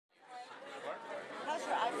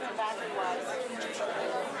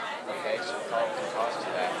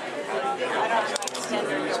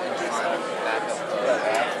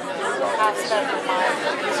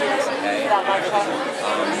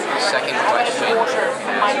Second question.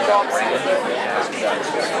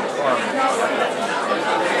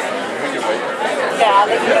 Yeah, I'll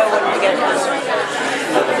let you know when we get done.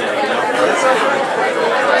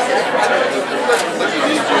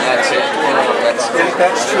 That's it.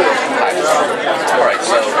 That's true. All right,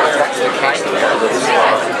 so the kind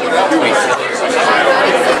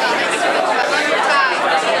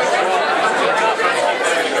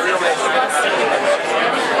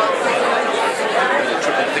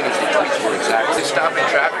Exactly. Stopping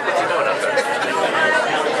traffic. What's he doing up there?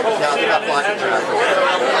 No, they're not blocking traffic.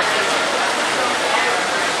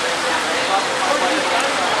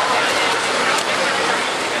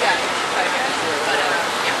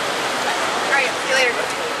 Alright, see you later. We'll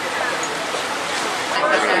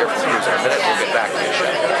get back to the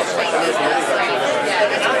show.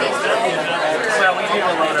 Well, we do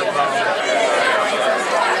a lot of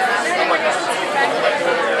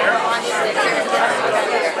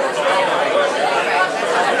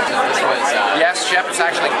Yes, Shep, it's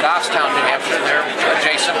actually Goffstown, New Hampshire. They're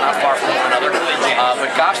adjacent, not far from one another.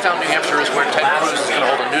 But Goffstown, New Hampshire is where Ted Cruz is going to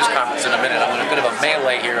hold a news conference in a minute. I'm in a bit of a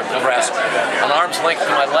melee here of the press. An arm's length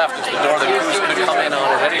to my left is the door that Cruz could come in on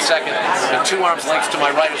at any second. And 2 arms lengths to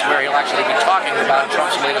my right is where he'll actually be talking about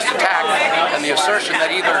Trump's latest attack and the assertion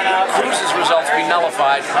that either Cruz's results be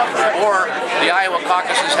nullified or the Iowa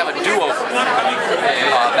caucuses have a do-over.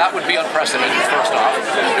 That would be unprecedented, first off.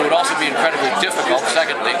 It would also be incredibly difficult,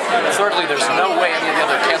 secondly. Thirdly, there's no way any of the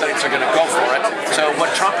other candidates are going to go for it. So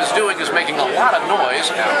what Trump is doing is making a lot of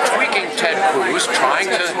noise, tweaking Ted Cruz, trying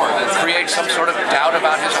to create some sort of doubt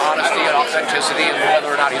about his honesty and authenticity and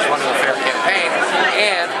whether or not he's running a fair campaign,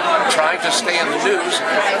 and trying to stay in the news,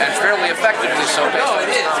 and fairly effectively so based on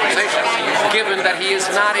this conversation, given that he is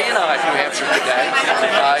not in New Hampshire today.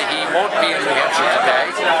 He won't be in New Hampshire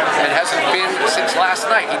today, and hasn't been since last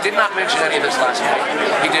night. He did not mention any of this last night.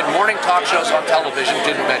 He did morning talk shows on television,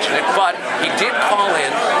 didn't mention it, but he did call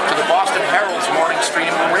in to the Boston Herald's morning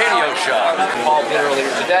stream radio show. Called in earlier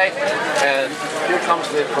today, and here comes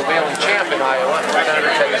the prevailing champ in Iowa,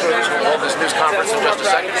 Senator Ted Cruz, who will hold this news conference in just a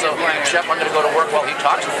second. So, Shep, I'm going to go to work while he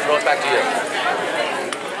talks, and we'll throw it back to you.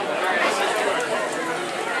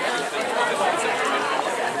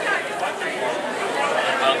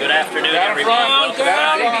 Well, good afternoon, everyone.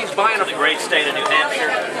 Welcome to the great state of New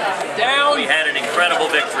Hampshire. We had an incredible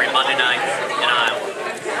victory Monday night in Iowa.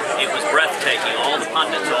 It was breathtaking. All the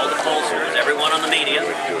pundits, all the pollsters, everyone on the media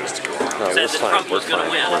said that Trump was going to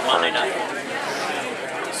win on Monday night.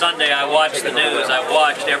 Sunday, I watched the news. I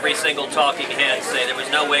watched every single talking head say there was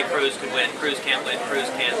no way Cruz could win. Cruz can't win. Cruz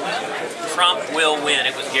can't win. Trump will win.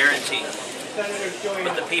 It was guaranteed.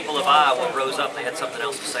 But the people of Iowa rose up. They had something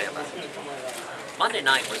else to say about it. Monday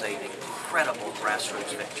night was an incredible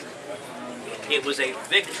grassroots victory. It was a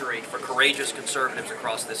victory for courageous conservatives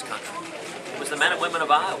across this country. It was the men and women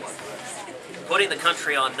of Iowa putting the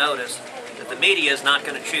country on notice that the media is not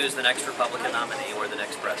going to choose the next Republican nominee or the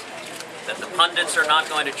next president. That the pundits are not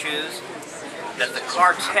going to choose, that the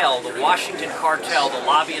cartel, the Washington cartel, the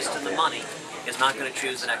lobbyists and the money, is not going to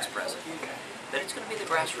choose the next president. That it's going to be the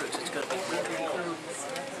grassroots, it's going to be the people.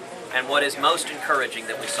 And what is most encouraging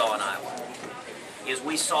that we saw in Iowa is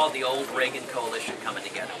we saw the old Reagan coalition coming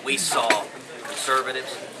together. We saw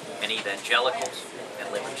conservatives and evangelicals and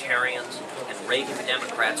libertarians and Reagan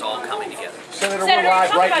Democrats all coming together. Senator, we're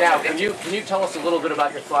live right now. Can you tell us a little bit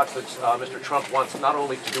about your thoughts that Mr. Trump wants not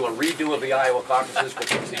only to do a redo of the Iowa caucuses, but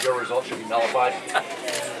thinks that your results should be nullified?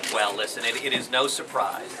 Well, listen, it is no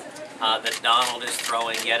surprise that Donald is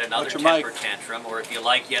throwing yet another temper tantrum, or if you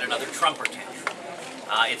like, yet another Trumper tantrum.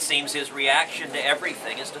 It seems his reaction to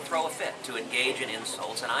everything is to throw a fit, to engage in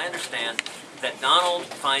insults, and I understand that Donald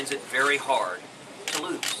finds it very hard to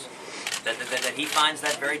lose, that he finds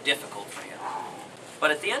that very difficult for him.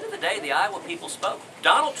 But at the end of the day, the Iowa people spoke.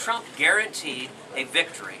 Donald Trump guaranteed a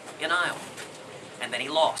victory in Iowa, and then he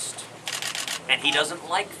lost. And he doesn't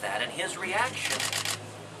like that, and his reaction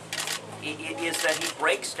is that he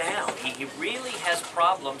breaks down. He really has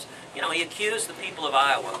problems. You know, he accused the people of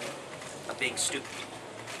Iowa of being stupid.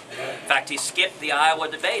 In fact, he skipped the Iowa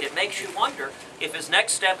debate. It makes you wonder if his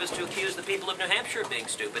next step is to accuse the people of New Hampshire of being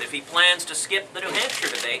stupid, if he plans to skip the New Hampshire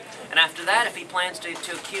debate, and after that, if he plans to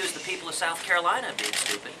accuse the people of South Carolina of being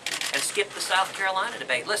stupid and skip the South Carolina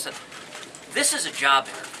debate. Listen, this is a job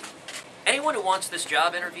interview. Anyone who wants this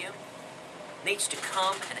job interview needs to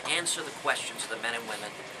come and answer the questions of the men and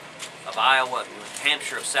women of Iowa, of New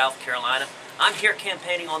Hampshire, of South Carolina. I'm here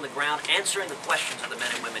campaigning on the ground, answering the questions of the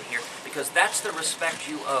men and women here, because that's the respect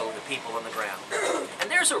you owe the people on the ground.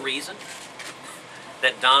 And there's a reason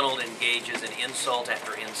that Donald engages in insult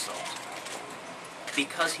after insult.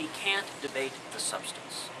 because he can't debate the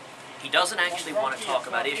substance. He doesn't actually want to talk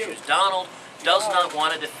about issues. Donald does not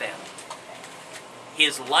want to defend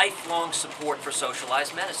his lifelong support for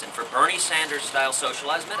socialized medicine, for Bernie Sanders-style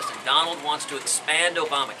socialized medicine. Donald wants to expand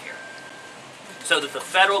Obamacare so that the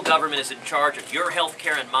federal government is in charge of your health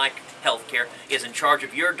care and my health care, is in charge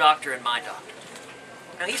of your doctor and my doctor.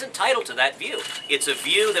 Now, he's entitled to that view. It's a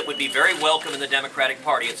view that would be very welcome in the Democratic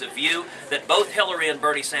Party. It's a view that both Hillary and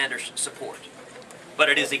Bernie Sanders support. But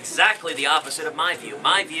it is exactly the opposite of my view.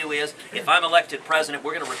 My view is, if I'm elected president,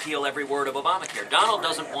 we're going to repeal every word of Obamacare. Donald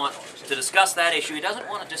doesn't want to discuss that issue. He doesn't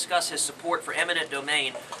want to discuss his support for eminent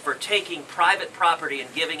domain, for taking private property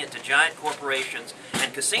and giving it to giant corporations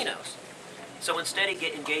and casinos. So instead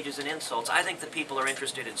he engages in insults. I think the people are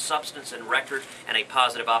interested in substance and record and a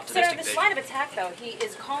positive, optimistic Senator, this vision. line of attack, though, he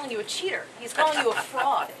is calling you a cheater. He's calling you a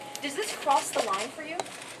fraud. Does this cross the line for you?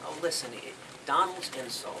 Oh, listen, Donald's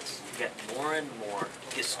insults get more and more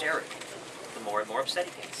hysterical the more and more upset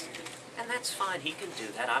he gets. And that's fine. He can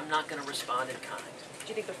do that. I'm not going to respond in kind. Do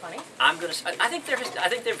you think they're funny? I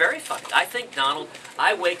think they're very funny. I think Donald,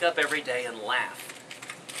 I wake up every day and laugh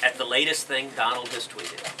at the latest thing Donald has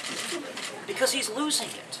tweeted. Because he's losing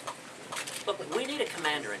it. Look, we need a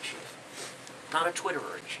commander-in-chief, not a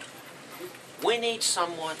Twitterer-in-chief. We need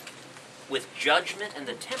someone with judgment and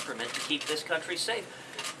the temperament to keep this country safe.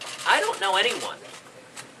 I don't know anyone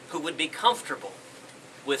who would be comfortable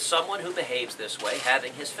with someone who behaves this way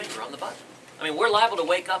having his finger on the button. I mean, we're liable to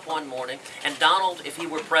wake up one morning and Donald, if he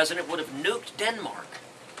were president, would have nuked Denmark.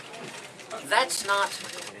 That's not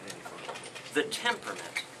the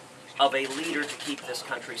temperament of a leader to keep this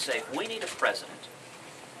country safe. We need a president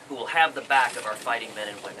who will have the back of our fighting men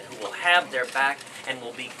and women, who will have their back and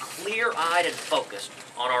will be clear-eyed and focused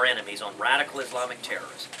on our enemies, on radical Islamic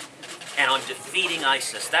terrorism, and on defeating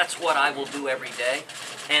ISIS. That's what I will do every day.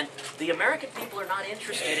 And the American people are not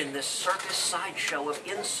interested in this circus sideshow of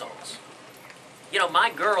insults. You know, my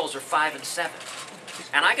girls are 5 and 7.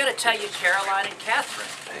 And I got to tell you, Caroline and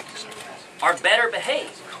Catherine are better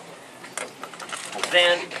behaved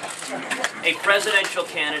than a presidential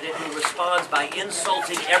candidate who responds by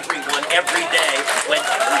insulting everyone every day when...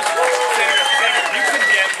 Senator, you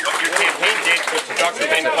condemned what your campaign did to Dr.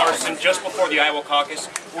 Ben Carson just before the Iowa caucus.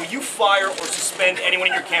 Will you fire or suspend anyone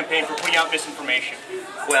in your campaign for putting out misinformation?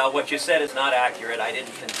 Well, what you said is not accurate. I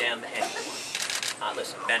didn't condemn anyone.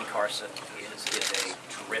 Listen, Ben Carson is a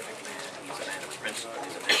terrific man. He's a man of principle.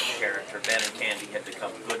 He's a man of character. Ben and Candy have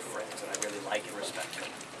become good friends, and I really like and respect them.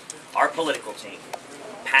 Our political team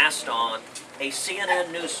passed on a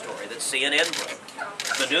CNN news story that CNN broke.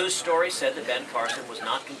 The news story said that Ben Carson was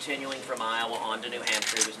not continuing from Iowa on to New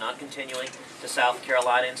Hampshire. He was not continuing to South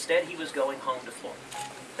Carolina. Instead, he was going home to Florida.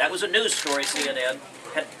 That was a news story CNN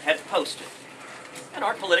had posted. And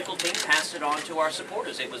our political team passed it on to our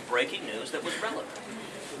supporters. It was breaking news that was relevant.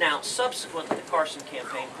 Now, subsequently, the Carson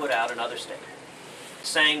campaign put out another statement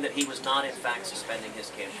saying that he was not, in fact, suspending his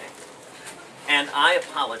campaign. And I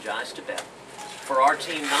apologize to Ben for our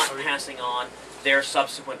team not passing on their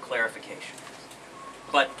subsequent clarification.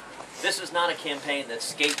 But this is not a campaign that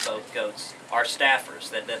scapegoats our staffers,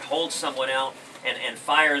 that holds someone out and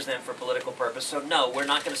fires them for political purpose. So no, we're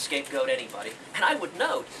not going to scapegoat anybody. And I would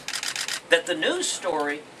note that the news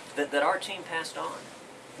story that our team passed on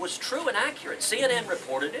was true and accurate. CNN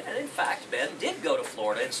reported it, and in fact, Ben did go to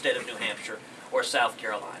Florida instead of New Hampshire or South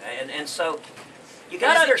Carolina. And so you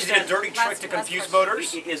got to understand. Is it a dirty trick to confuse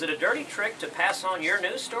voters? Is it a dirty trick to pass on your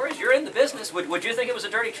news stories? You're in the business. Would you think it was a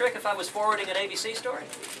dirty trick if I was forwarding an ABC story?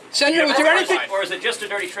 Senator, was there anything... Or is it just a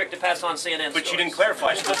dirty trick to pass on CNN But stories? you didn't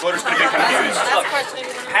clarify, so the voters could have been confused.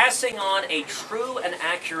 Look, passing on a true and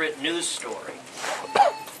accurate news story,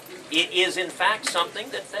 it is in fact something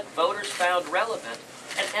that voters found relevant.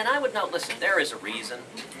 And I would note, listen, there is a reason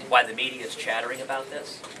why the media is chattering about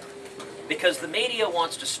this. Because the media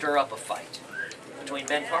wants to stir up a fight between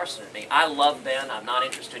Ben Carson and me. I love Ben. I'm not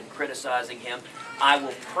interested in criticizing him. I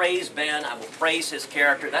will praise Ben. I will praise his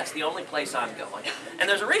character. That's the only place I'm going. And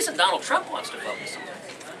there's a reason Donald Trump wants to focus on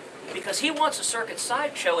that. Because he wants a circuit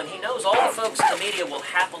sideshow, and he knows all the folks in the media will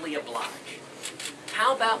happily oblige.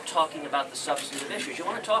 How about talking about the substantive issues? You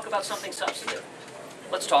want to talk about something substantive?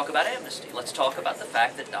 Let's talk about amnesty. Let's talk about the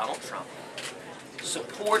fact that Donald Trump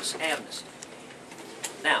supports amnesty.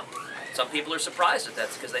 Now, some people are surprised at that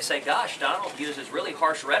because they say, gosh, Donald uses really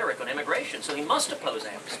harsh rhetoric on immigration, so he must oppose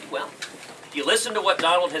amnesty. Well, if you listen to what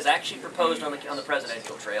Donald has actually proposed on the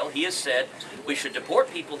presidential trail, he has said we should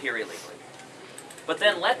deport people here illegally, but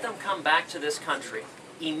then let them come back to this country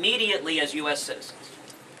immediately as U.S. citizens.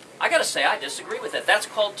 I got to say, I disagree with that. That's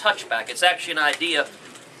called touchback. It's actually an idea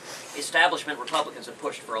establishment Republicans have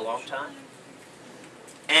pushed for a long time.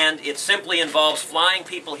 And it simply involves flying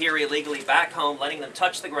people here illegally back home, letting them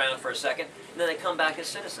touch the ground for a second, and then they come back as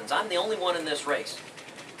citizens. I'm the only one in this race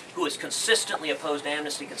who has consistently opposed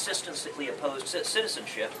amnesty, consistently opposed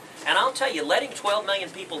citizenship. And I'll tell you, letting 12 million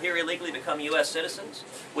people here illegally become U.S. citizens,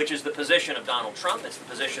 which is the position of Donald Trump, it's the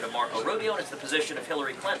position of Marco Rubio, and it's the position of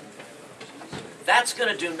Hillary Clinton, that's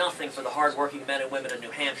going to do nothing for the hardworking men and women in New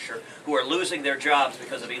Hampshire who are losing their jobs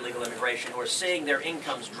because of illegal immigration, who are seeing their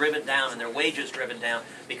incomes driven down and their wages driven down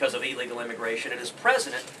because of illegal immigration. And as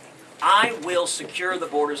president, I will secure the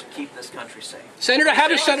borders and keep this country safe. Senator, how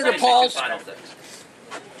does Senator Paul's...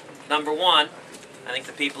 Number one, I think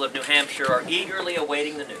the people of New Hampshire are eagerly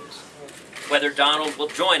awaiting the news whether Donald will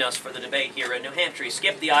join us for the debate here in New Hampshire. He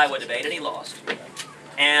skipped the Iowa debate and he lost.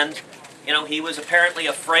 And you know, he was apparently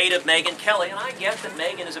afraid of Megyn Kelly, and I get that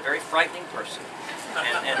Megyn is a very frightening person.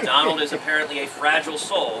 And Donald is apparently a fragile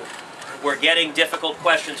soul, where getting difficult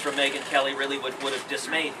questions from Megyn Kelly really would have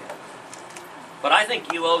dismayed him. But I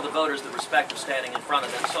think you owe the voters the respect of standing in front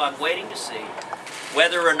of them, so I'm waiting to see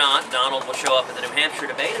whether or not Donald will show up at the New Hampshire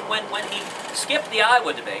debate. And when he skipped the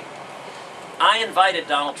Iowa debate, I invited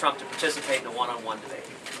Donald Trump to participate in a one-on-one debate.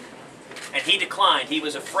 And he declined. He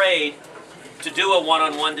was afraid to do a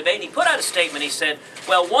one-on-one debate. And he put out a statement. He said,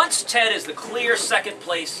 well, once Ted is the clear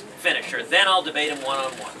second-place finisher, then I'll debate him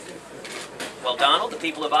one-on-one. Well, Donald, the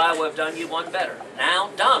people of Iowa have done you one better.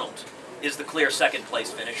 Now Donald is the clear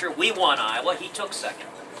second-place finisher. We won Iowa. He took second.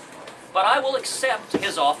 But I will accept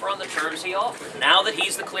his offer on the terms he offered. Now that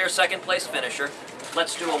he's the clear second-place finisher,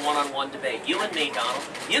 let's do a one-on-one debate. You and me, Donald.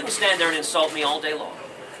 You can stand there and insult me all day long.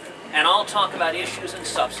 And I'll talk about issues and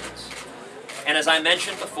substance. And as I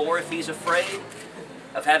mentioned before, if he's afraid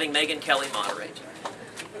of having Megyn Kelly moderate,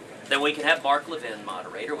 then we can have Mark Levin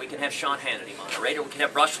moderate, or we can have Sean Hannity moderate, or we can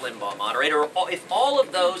have Rush Limbaugh moderate, or if all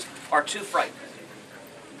of those are too frightening,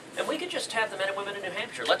 then we can just have the men and women in New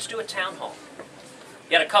Hampshire. Let's do a town hall.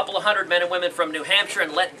 Get a couple of hundred men and women from New Hampshire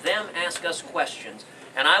and let them ask us questions.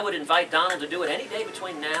 And I would invite Donald to do it any day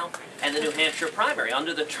between now and the New Hampshire primary.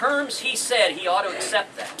 Under the terms he said, he ought to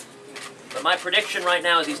accept that. But my prediction right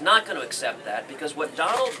now is he's not going to accept that, because what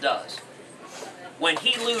Donald does when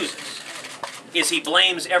he loses is he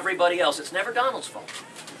blames everybody else. It's never Donald's fault.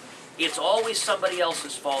 It's always somebody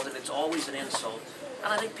else's fault, and it's always an insult.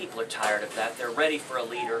 And I think people are tired of that. They're ready for a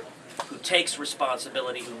leader who takes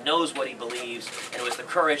responsibility, who knows what he beliems, and who has the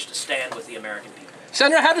courage to stand with the American people.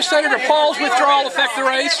 Senator, how does Senator Paul's withdrawal affect the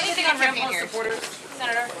race? Anything on Rand Paul's supporters,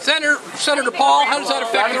 Senator? Senator Paul, how does that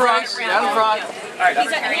affect the race? Down front.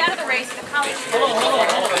 He's out of the race. The college.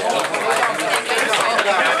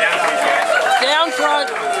 Down front.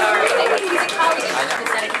 He's a college in the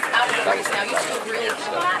Senate. He's out of the race now. You still really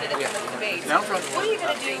combated in the debate. Down front. What are you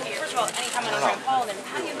going to do? First of all, any comment on Rand Paul? Then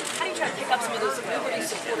how do you try to pick up some of those liberty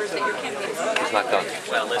supporters that your campaign is about? It's not done.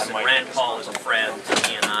 Well, listen, Rand Paul is a friend.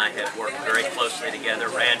 He and I have worked very closely together.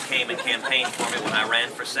 Rand came and campaigned for me when I ran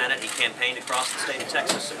for Senate. He campaigned across the state of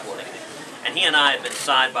Texas supporting me. And he and I have been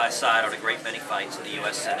side by side on a great many fights in the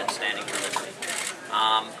U.S. Senate standing for liberty.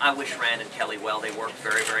 I wish Rand and Kelly well. They worked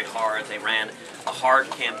very, very hard. They ran a hard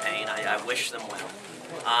campaign. I wish them well.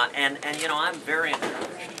 And you know, I'm very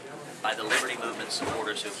encouraged by the Liberty Movement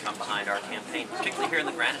supporters who've come behind our campaign, particularly here in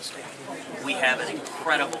the Granite State. We have an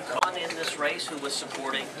incredible con in this race who was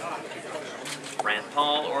supporting Rand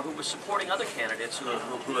Paul, or who was supporting other candidates who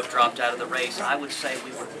have dropped out of the race. I would say we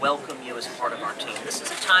would welcome you as part of our team. This is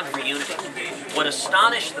a time for unity. What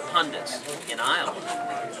astonished the pundits in Iowa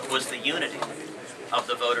was the unity of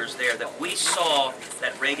the voters there, that we saw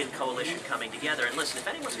that Reagan coalition coming together. And listen, if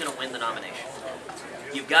anyone's going to win the nomination,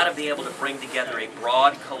 you've got to be able to bring together a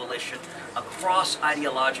broad coalition across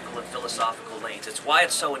ideological and philosophical lanes. It's why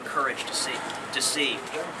it's so encouraged to see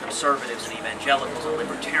conservatives and evangelicals and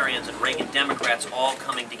libertarians and Reagan Democrats all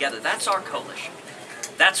coming together. That's our coalition.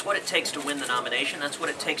 That's what it takes to win the nomination. That's what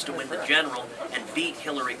it takes to win the general and beat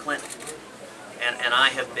Hillary Clinton. And I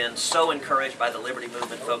have been so encouraged by the Liberty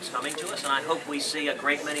Movement folks coming to us, and I hope we see a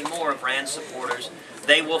great many more of Rand's supporters.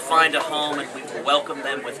 They will find a home, and we will welcome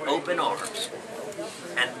them with open arms.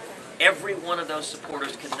 And every one of those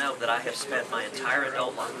supporters can know that I have spent my entire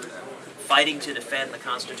adult life fighting to defend the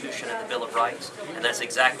Constitution and the Bill of Rights, and that's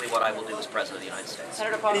exactly what I will do as President of the United States.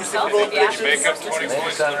 Senator Paul himself, yeah.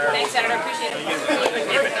 Thanks, Senator. Appreciate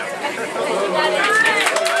it.